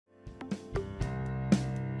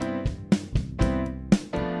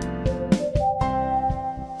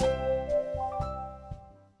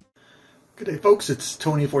Hey folks, it's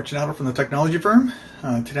Tony Fortunato from the technology firm.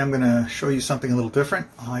 Today I'm going to show you something a little different.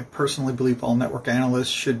 I personally believe all network analysts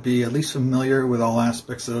should be at least familiar with all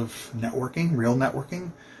aspects of networking, real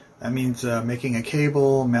networking. That means making a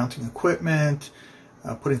cable, mounting equipment,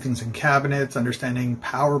 putting things in cabinets, understanding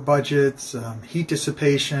power budgets, heat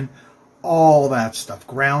dissipation, all that stuff.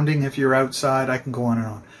 Grounding if you're outside, I can go on and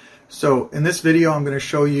on. So in this video I'm going to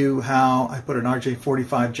show you how I put an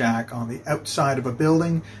Rj45 jack on the outside of a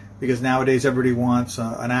building, because nowadays everybody wants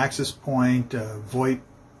an access point, a VoIP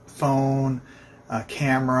phone, a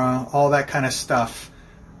camera, all that kind of stuff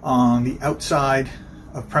on the outside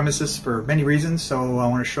of premises for many reasons. So I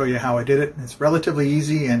want to show you how I did it. It's relatively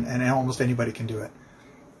easy and almost anybody can do it.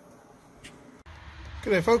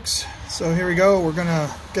 Good day folks, so here we go. We're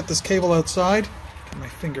gonna get this cable outside. Get my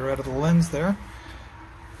finger out of the lens there.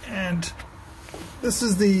 And this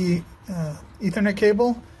is the Ethernet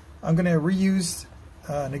cable. I'm gonna reuse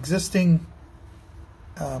an existing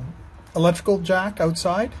electrical jack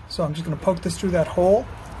outside, so I'm just going to poke this through that hole,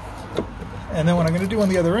 and then what I'm going to do on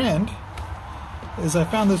the other end is I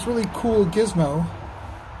found this really cool gizmo,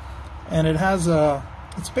 and it has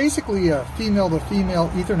it's basically a female-to-female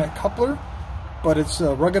Ethernet coupler, but it's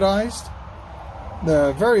ruggedized.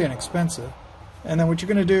 They're very inexpensive. And then what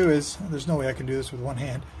you're going to do is, there's no way I can do this with one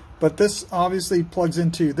hand, but this obviously plugs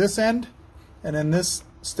into this end, and then this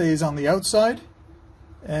stays on the outside.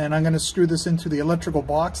 And I'm going to screw this into the electrical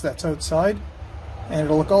box that's outside, and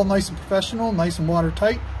it'll look all nice and professional, nice and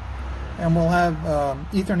watertight, and we'll have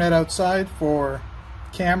Ethernet outside for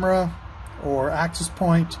camera or access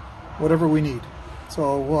point, whatever we need. So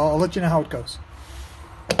I'll let you know how it goes.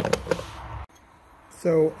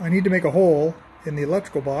 So I need to make a hole in the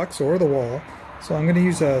electrical box or the wall, so I'm going to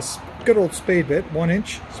use a good old spade bit,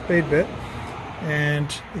 1-inch spade bit,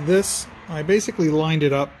 and this, I basically lined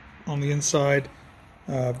it up on the inside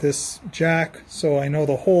of this jack, so I know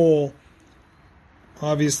the hole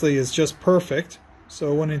obviously is just perfect.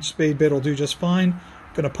 So 1-inch spade bit will do just fine.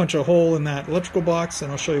 I'm going to punch a hole in that electrical box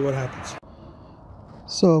and I'll show you what happens.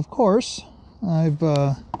 So of course I've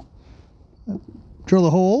drilled a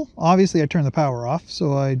hole. Obviously I turned the power off,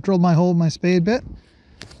 so I drilled my hole with my spade bit,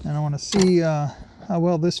 and I want to see how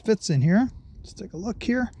well this fits in here. Let's take a look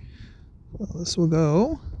here. Well, this will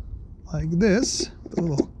go like this with a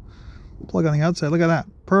little plug on the outside. Look at that,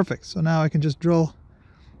 perfect. So now I can just drill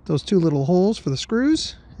those two little holes for the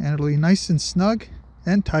screws, and it'll be nice and snug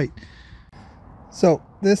and tight. So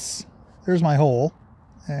there's my hole,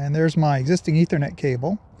 and there's my existing Ethernet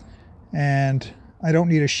cable, and I don't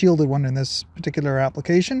need a shielded one in this particular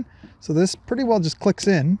application, so this pretty well just clicks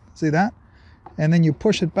in, see that? And then you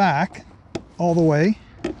push it back all the way,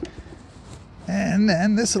 and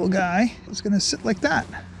then this little guy is going to sit like that.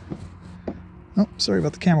 Oh, sorry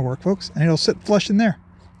about the camera work, folks. And it'll sit flush in there.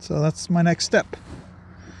 So that's my next step.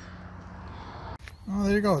 Oh,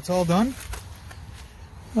 there you go. It's all done.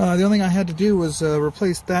 The only thing I had to do was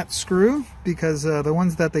replace that screw, because the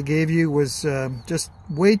ones that they gave you was just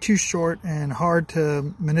way too short and hard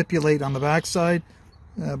to manipulate on the backside.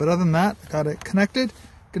 But other than that, I got it connected.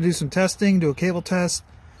 Gonna do some testing, do a cable test,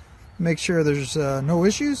 make sure there's no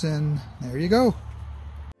issues, and there you go.